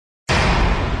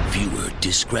Viewer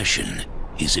discretion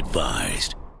is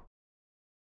advised.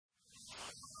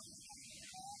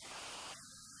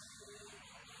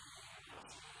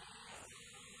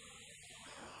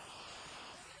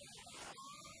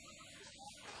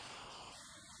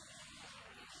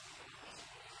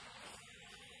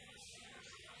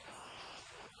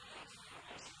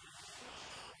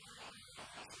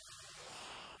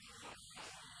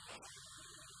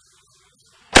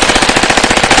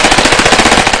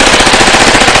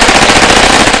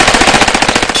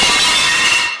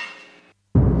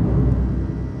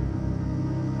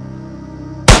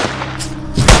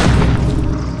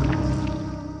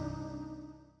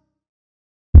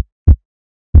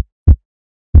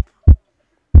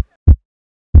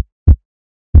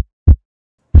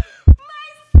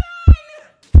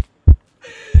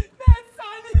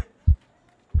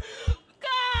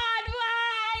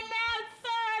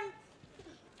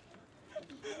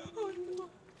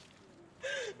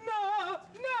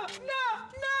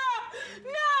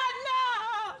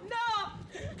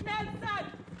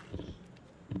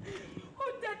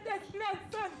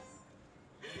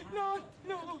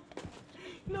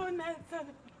 No, Nelson.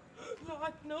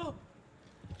 Lord, no.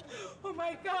 Oh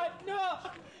my God, no.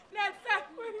 Nelson.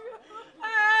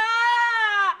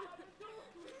 Ah!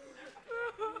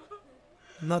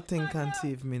 Nothing can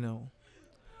save me now.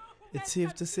 It's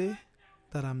safe to say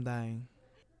that I'm dying.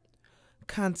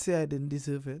 Can't say I didn't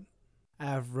deserve it. I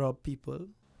have robbed people,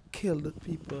 killed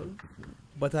people,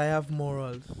 but I have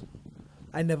morals.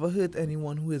 I never hurt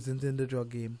anyone who isn't in the drug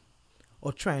game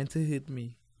or trying to hurt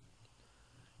me.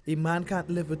 A man can't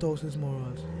live without his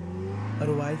morals,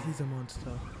 otherwise he's a monster.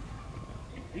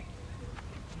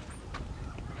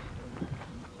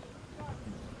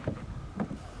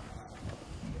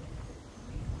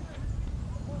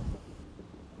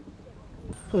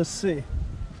 Touche,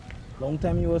 long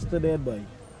time you was still dead, boy.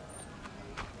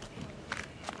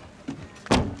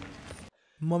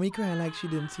 Mommy crying like she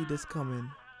didn't see this coming.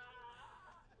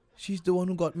 She's the one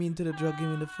who got me into the drug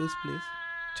game in the first place.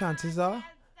 Chances are,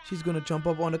 she's gonna jump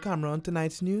up on the camera on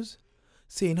tonight's news,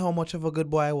 saying how much of a good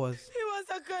boy I was. He was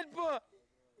a good boy.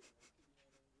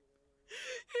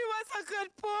 He was a good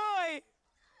boy.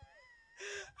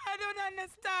 I don't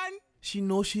understand. She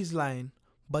knows she's lying,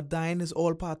 but dying is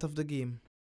all part of the game.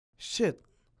 Shit,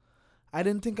 I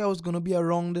didn't think I was gonna be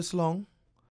around this long.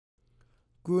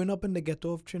 Growing up in the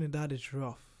ghetto of Trinidad is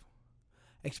rough,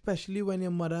 especially when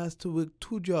your mother has to work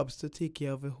 2 jobs to take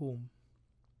care of a home.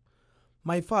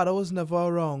 My father was never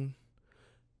around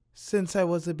since I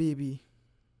was a baby.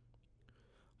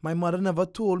 My mother never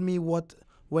told me what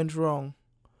went wrong,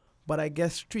 but I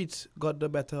guess streets got the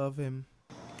better of him.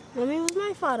 Mommy, who's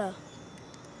my father?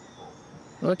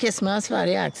 What Christmas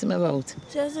father you asked me about?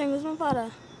 Just saying, who's my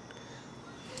father?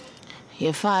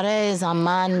 Your father is a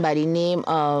man by the name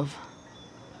of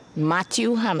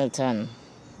Matthew Hamilton.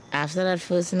 After that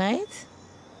first night,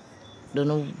 don't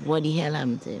know what the hell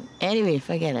happened to him. Anyway,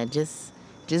 forget it.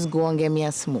 Just go and get me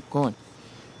a smoke. Go on.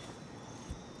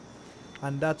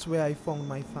 And that's where I found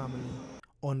my family,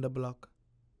 on the block.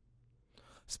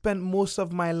 Spent most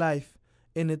of my life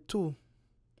in it too.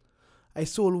 I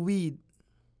sold weed.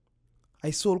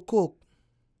 I sold coke.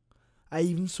 I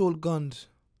even sold guns.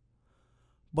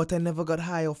 But I never got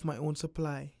high off my own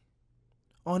supply.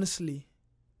 Honestly,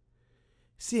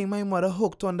 seeing my mother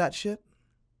hooked on that shit,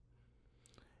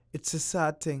 it's a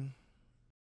sad thing.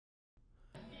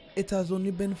 It has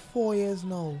only been 4 years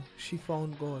now she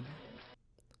found God.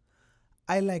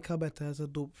 I like her better as a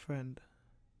dope friend.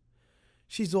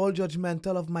 She's all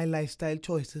judgmental of my lifestyle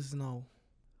choices now.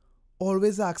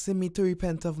 Always asking me to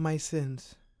repent of my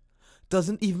sins.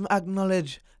 Doesn't even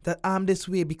acknowledge that I'm this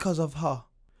way because of her.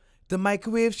 The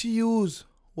microwave she used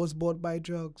was bought by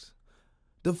drugs.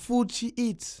 The food she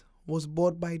eats was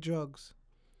bought by drugs.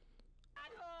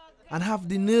 And have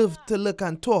the nerve to look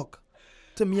and talk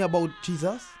to me about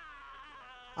Jesus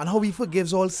and how he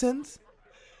forgives all sins.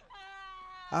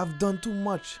 I've done too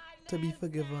much to be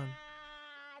forgiven.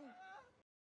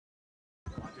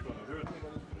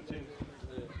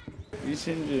 You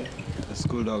seen you? The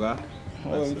school dog, huh?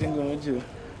 How everything going with you?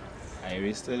 I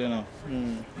rested, you know.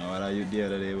 Now what are you the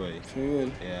other day, boy? For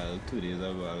real? Yeah, 2 days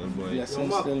ago, little boy.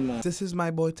 Blessing still, man. This is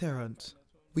my boy Terrence.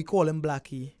 We call him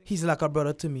Blackie. He's like a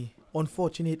brother to me.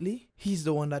 Unfortunately, he's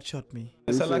the one that shot me.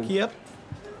 Is that lucky yet?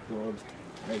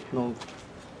 Right now,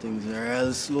 things are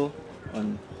real slow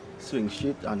on swing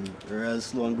shit and real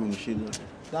slow on broom shit.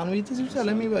 Dan, what is you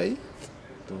telling me, boy?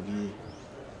 Doggy,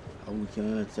 how we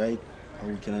can try, how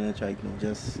we can try now.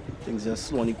 Just things just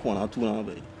slow on the corner too now,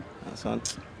 boy.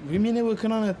 Understand? We mean they're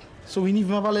working on it. So we need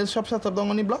to have a little shop set up down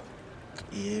on the block?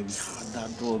 Yeah, we had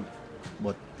that dog,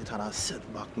 but it had a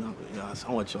setback now. Yeah, so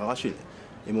much actually.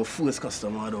 I'm my first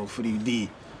customer dog for the day.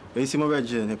 But you see my red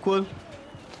you cool?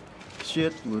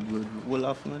 Straight, good. We'll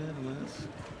laugh on there, man.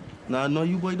 Nah, no,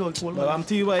 you boy dog. Well, I'm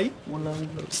to you, boy. Hold on.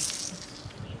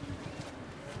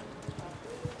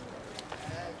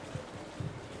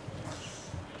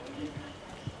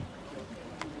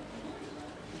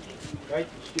 Right,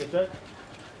 straight, right?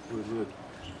 Good.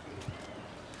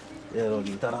 Yeah, dog,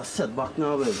 it had a setback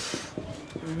now, baby.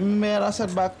 Man, I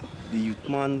said back. The youth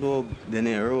man dog, De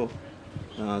Niro.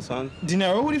 You understand?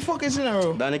 Dinero? Who the fuck is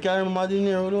Dinero? Danny can't remember De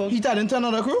Niro dog. He tied into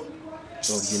another crew?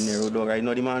 Dog, De Niro dog, right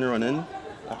now the man running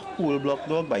a whole block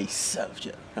dog by himself,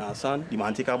 yeah. You understand? The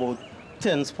man take about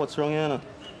 10 spots wrong here now.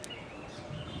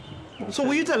 So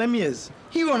what you telling me is,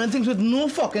 he running things with no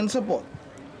fucking support.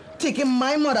 Taking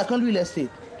my mother country real estate.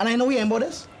 And I know we ain't about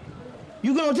this.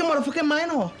 You gonna take motherfucking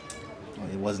mine or?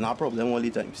 It was not a problem all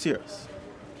the time, serious.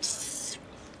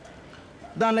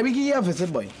 Dan, let me give you a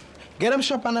visit, boy. Get them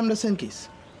shop and them the same case.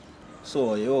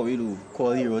 So, yo, we do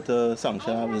call Hero to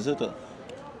sanction a visitor.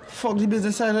 Fuck the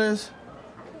business side of this.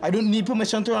 I don't need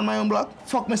permission to run my own block.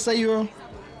 Fuck Mr. Euro.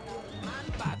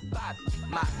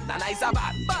 Man, the nice a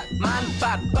bad, man,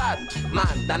 bad,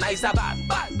 man, the nice a bad,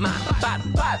 man, bad,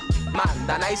 man,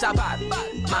 the nice a bad,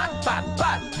 man,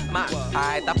 bad, man.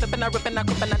 Alright, I'm flipping, ripping,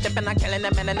 cripping, dipping, killing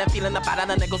them, and then feeling the bad,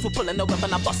 and the niggas who pulling the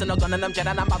weapon, I'm busting a gun, and I'm jet,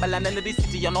 and I'm babbling into the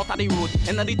city, you're not on the road,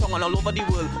 and the tongue all over the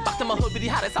world. Back to my hood with the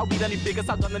hottest, I'll be the biggest,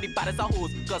 I'll gun, and the baddest, I'll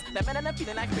hose, cause them men and them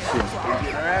feeling like crazy.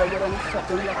 Alright, what are you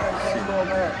fucking like I see over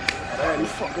here? Alright, you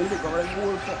fucking look over the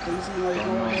whole fucking scene like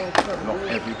you Not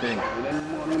everything.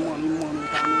 Money.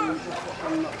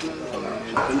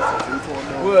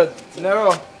 Word.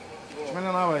 Nero. Man, I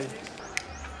know.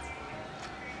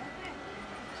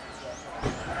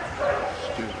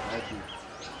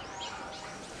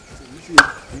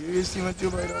 You see what you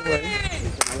buy that way?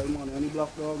 Making a little money on the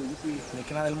block, dog. You see?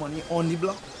 Making a little money on the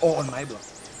block or on my block?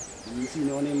 You see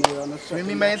no name there on the What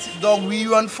mean by dog, we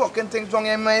run fucking things wrong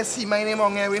and I see my name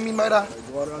wrong here. What you mean by that?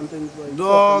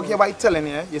 Dog, yeah, by telling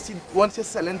you, you see, once you're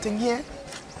selling thing here,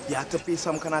 you have to pay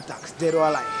some kind of tax, dead or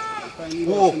alive.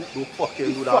 Oh, don't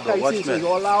fucking do that, dog. Watch me.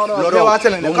 You're about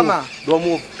telling you, come on. Don't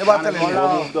move. You're about telling you,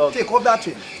 don't move, dog. take off that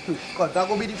chain. Because that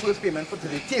will be the first payment for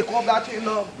today. Take off that chain,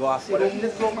 dog. Go ask We'll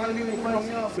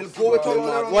go with all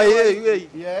around. Why, hey.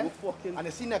 Yeah. And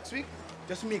you see next week,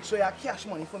 just make sure you have cash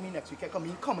money for me next week. I come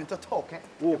in, come to talk, eh?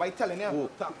 Oh. By telling you, Oh.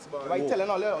 by telling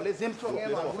all the Zims from here,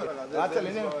 I'm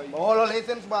telling you, all the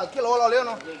Zims, boy, kill all you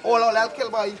know. All I'll kill,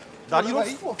 boy. That you don't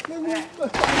fucking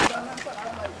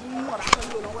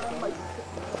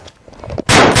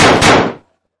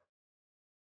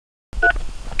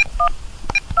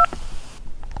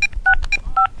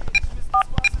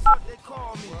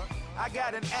I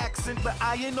got an accent, but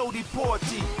I ain't no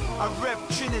deportee. I rep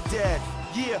Trinidad,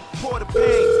 yeah, Port of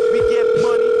Pains. We get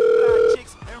money, fly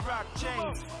chicks, and rock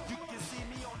chains. You can see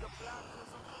me on the block.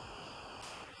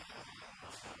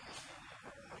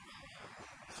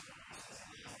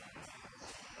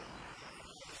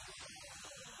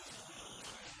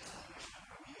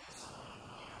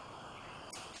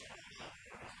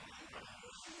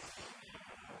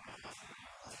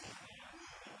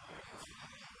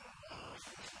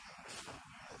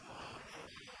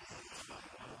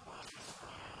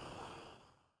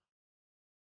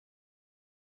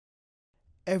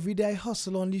 Every day I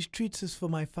hustle on these streets is for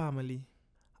my family.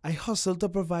 I hustle to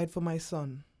provide for my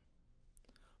son.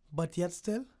 But yet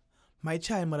still, my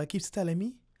child mother keeps telling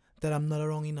me that I'm not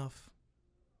wrong enough.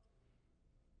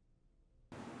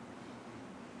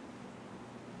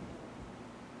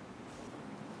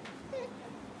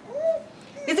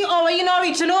 Is it over you not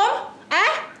reaching home?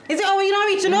 Eh? Is it over you not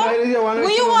reaching home?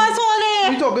 When you was all day?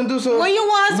 Who you talking to, so? When you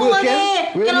was all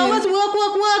day? You know what's work.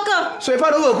 So if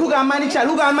I don't work, who got mind the child?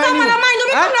 Who got mind you? Someone mind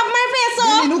you, come up my face, so.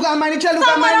 Who got mind the child? Who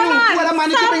got mind you? Who got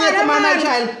mind to bring it to my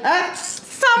child? Eh?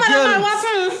 Someone mind what's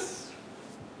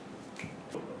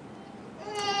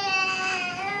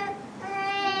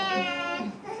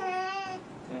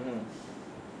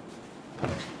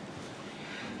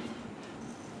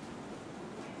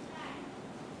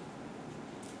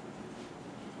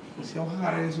See how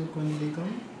hard it is when they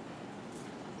come?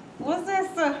 What's this?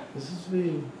 This is for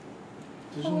you.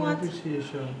 Just For my what?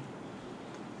 appreciation.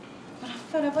 I'm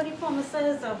fed up with the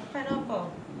promises. I'm fed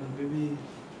up. Baby,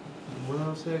 what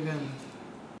I'll say again?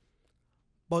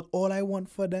 But all I want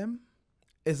for them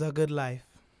is a good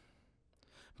life.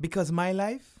 Because my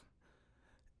life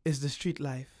is the street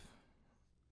life.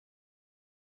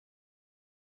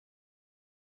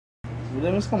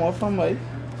 They must come out from right?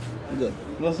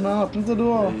 What's not happening to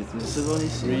do? This is only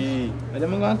free. And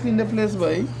then I'm going to clean the place,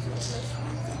 boy.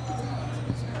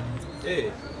 Hey,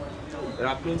 there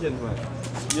are plain gentlemen.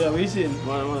 Yeah, we seen.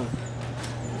 Man.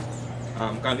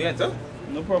 Can we enter?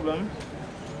 No problem.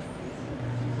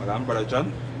 Well, I'm Brother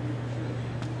John.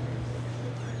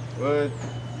 What?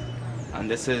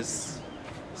 And this is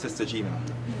Sister Gina.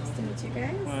 Nice to meet you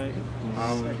guys.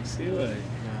 Right. See you, right?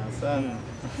 Yeah, son.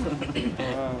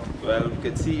 Wow. Well, we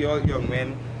could see all young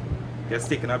men just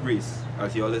taking a breeze,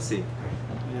 as you always say.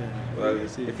 Yeah. Well,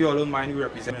 if you all don't mind, we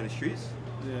represent in the streets.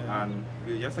 Yeah. And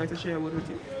we just like to share a word with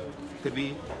you. Could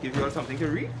we give you all something to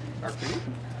read, actually?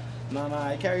 No,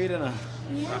 I can't read it now.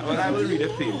 Well, I will read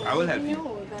it for you. I will help you.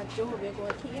 know that Jehovah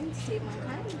God came to save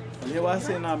mankind. You was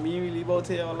saying that me really about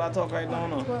to hear all that talk right now,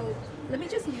 no? Well, let me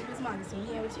just leave this magazine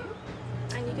here with you.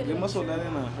 And you can You must hold that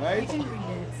in now, right? You can read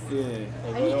it.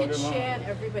 Yeah. And you can share and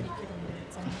everybody can read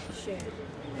it and share.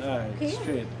 Alright, Okay?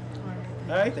 straight. Alright.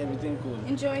 Alright, everything cool.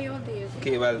 Enjoy your day.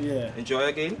 Okay, well, yeah. Enjoy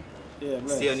again. Yeah,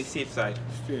 bless. Stay on the safe side.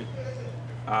 Straight.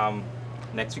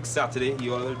 Next week Saturday,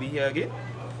 you all will be here again?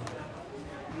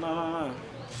 No.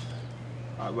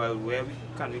 Well, where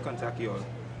can we contact you all?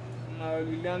 No,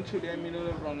 we learn to them, you know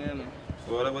the wrong end.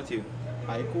 What about you?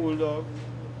 I cool dog.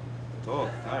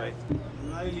 Oh, alright.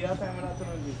 No, I really have time with that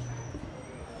tonight.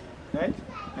 Right?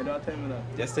 I don't have time with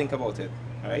that. Just think about it,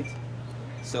 alright?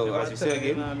 So, as you say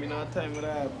again, I don't have time with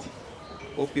that.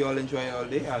 hope you all enjoy all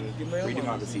day and read the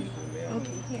magazine.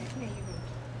 Okay, here you go.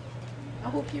 I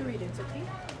hope you read it, okay?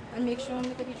 And make sure I'm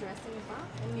going to be dressed in the back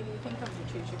and maybe you can come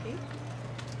to church, okay?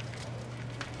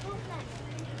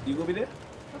 You go be there?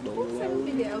 Of course I will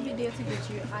be there. I'll be there to get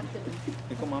you at the door.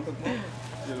 You come on, pick me.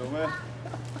 You know where?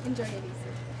 Enjoy your day,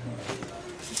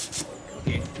 sir.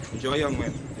 Okay, enjoy young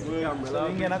men. So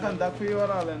you can contact for you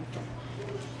or all then?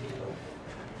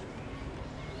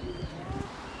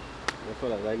 The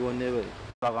fellas, I go on there with it.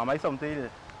 Am I something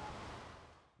there?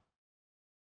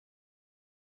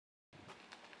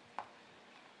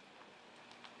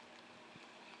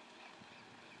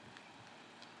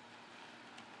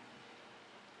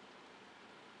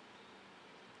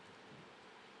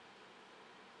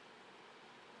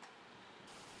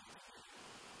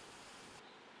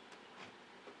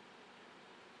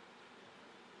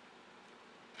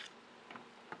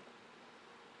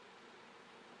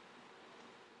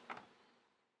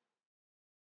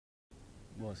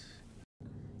 Boss,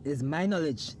 it's my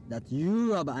knowledge that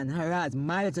you rob and harass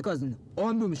my little cousin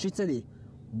on Broom Street today.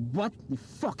 What the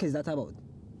fuck is that about?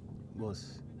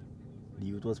 Boss, the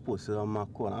youth was posted on my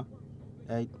corner,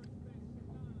 right?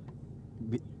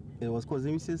 It was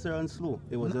causing me sister and slow.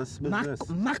 It was just business.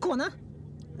 My corner?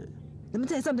 Yeah. Let me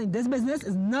tell you something. This business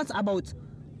is not about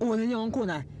owning your own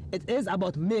corner. It is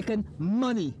about making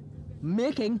money.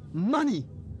 Making money.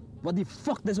 What the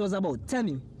fuck this was about? Tell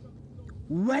me.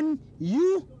 When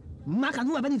you, Mac, and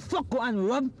whoever the fuck go and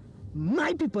rob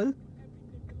my people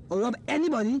or rob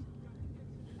anybody,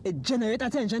 it generates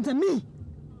attention to me.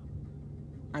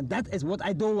 And that is what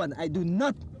I don't want. I do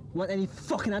not want any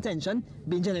fucking attention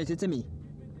being generated to me.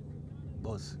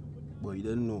 Boss, but you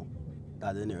don't know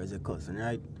that there is a cousin,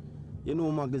 right? You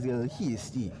know Mac is gonna hear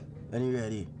Steve and he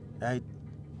ready, right?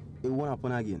 It won't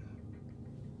happen again.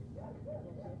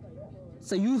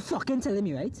 So you fucking telling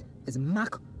me, right? It's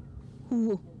Mac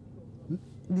who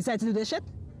decided to do this shit?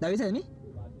 That you telling me?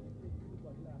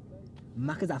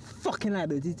 Mac is a fucking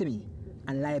liability to me.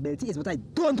 And liability is what I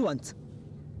don't want.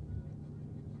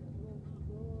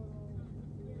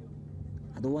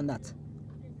 I don't want that.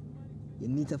 You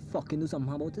need to fucking do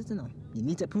something about this, you know. You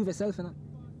need to prove yourself, you know.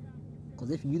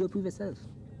 Because if you don't prove yourself,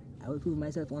 I will prove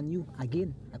myself on you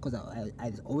again. Because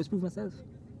I always prove myself.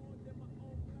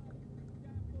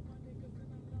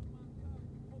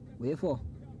 Wait for?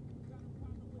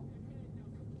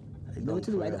 You know what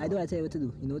to do. I tell you what to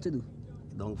do. You know what to do.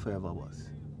 Don't forever, boss.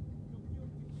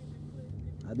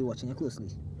 I'll be watching you closely.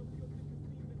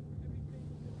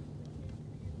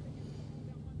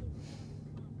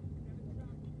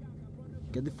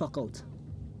 Get the fuck out.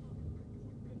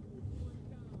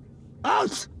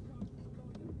 Out!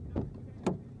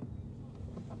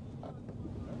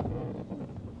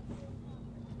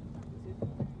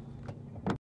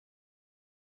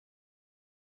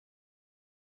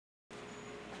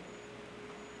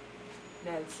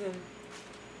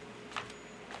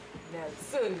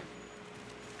 Nelson,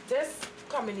 just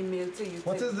come in the mail to you.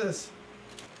 What is this?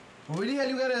 Where the hell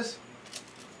you got this?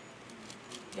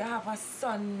 You have a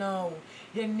son now.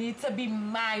 You need to be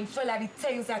mindful of the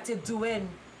things that you're doing.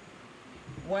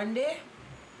 One day,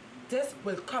 this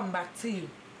will come back to you.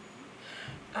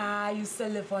 I used to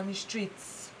live on the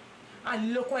streets.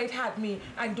 And look where it had me.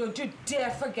 And don't you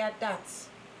dare forget that.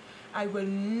 I will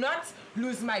not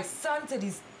lose my son to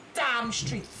these damn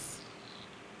streets.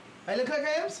 I look like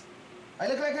I am? I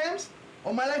look like I am?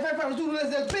 All my life I promised to do this,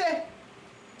 they'll pay.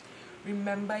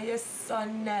 Remember your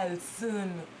son,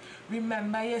 Nelson.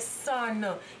 Remember your son.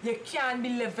 You can't be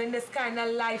living this kind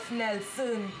of life,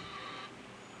 Nelson.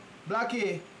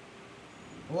 Blackie.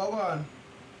 What one?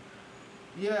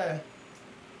 Yeah.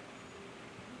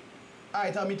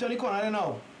 Alright, I'll meet you on the corner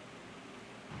now.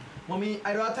 Mommy,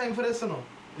 I don't have time for this, you know.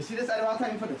 You see this? I don't have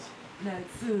time for this.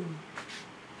 Nelson,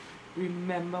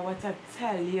 remember what I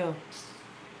tell you.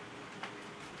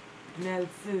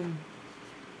 Nelson.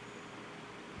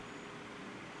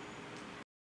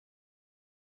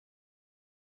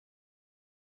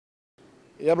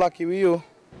 Yeah, Blackie, with you?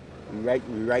 We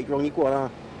right round the corner.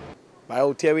 I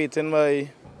out here waiting, boy.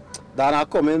 Dana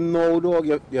coming now,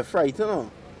 dog. You're frightened, huh?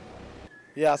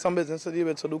 Yeah, some business to deal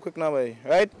with, so do quick now, boy.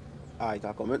 Right? Alright,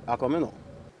 I come in now.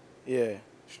 Yeah,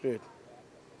 straight.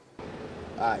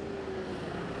 Alright.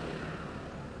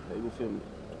 There you go, film me.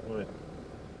 Alright.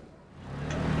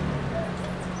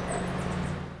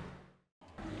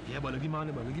 Yeah, but look him on,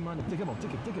 take him out,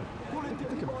 take him. Pull it,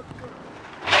 take him out.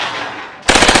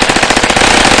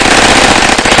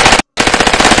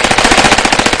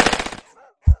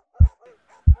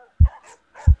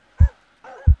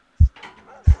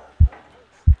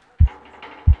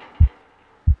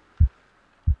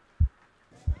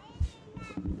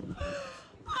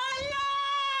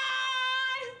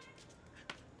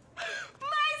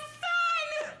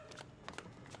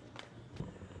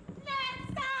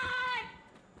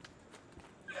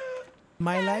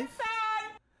 My life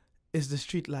is the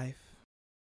street life.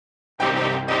 Yeah,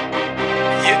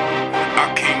 I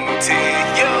came to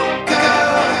you,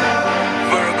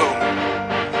 Virgo.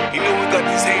 You know we got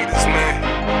these haters, man.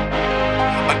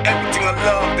 On everything I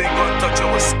love, they gon' touch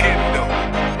our skin, though.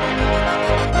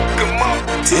 Come on,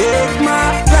 take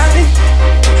my life.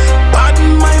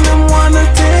 Pardon mind them wanna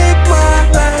take my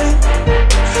life.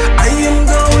 I ain't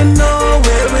going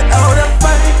nowhere without a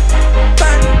fight.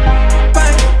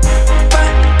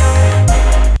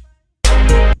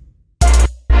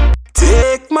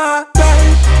 Take my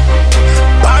life.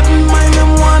 Pardon mind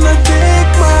them wanna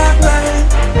take my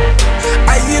life. I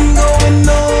ain't going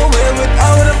nowhere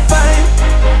without a fight.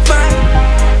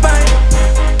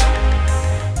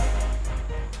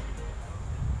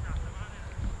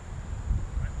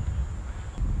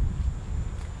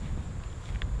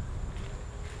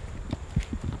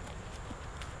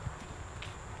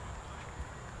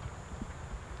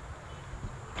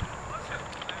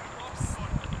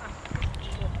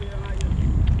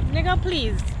 Nigga,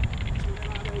 please.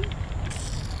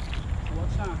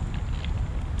 What's that?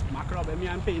 Mac robbing me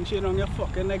and paint shit on your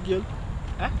fucking leg, you.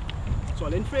 Eh? So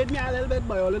I'll infraid me a little bit,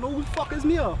 boy. All you know who the fuck is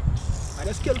me, oh? I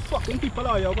just kill fucking people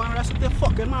out here. Go and rest with the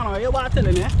fucking man out here. What I'm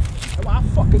telling you? What I'm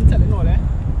fucking telling all that.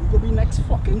 You go be next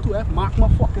fucking to it. Mark my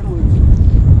fucking words.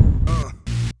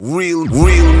 Real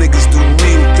niggas do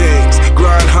real things.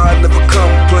 Grind hard, never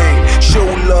complain. Show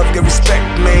love, get respect,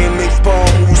 man. Make ball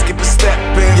moves, keep a step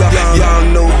in. Y'all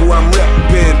know who I'm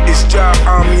reppin'. It's Job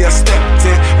Army, I stepped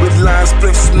in. With line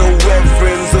spliffs, no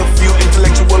reverends. A few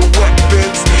intellectual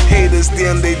weapons. Haters, they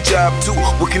on their job too.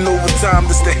 Working overtime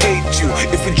just to hate you.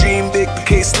 If you dream big, the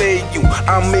case slay you.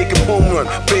 I'm making home run,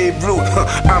 Babe Ruth.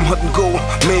 I'm hunting gold,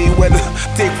 Mayweather.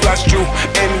 Take flash through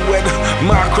any weather.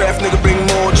 My craft, nigga, bring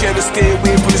more cheddar. Stay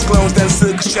away from these clones that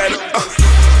circus shadow.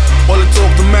 All the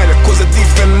talk don't matter, cause I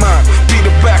defend mine. Be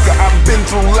the backer, I've been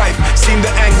through life. Seen the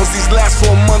angles, these last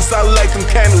 4 months I light them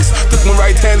candles. Took my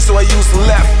right hand so I used the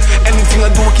left. Anything I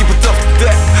do I keep it tough to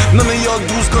death. None of y'all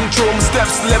dudes control my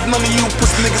steps. Left none of you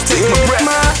pussy niggas take my breath.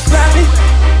 My life.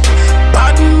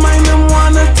 Pardon mind them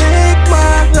wanna take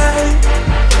my life.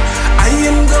 I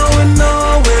ain't going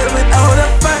nowhere without a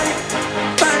fight.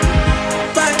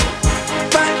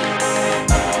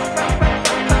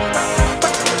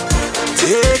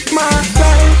 Take my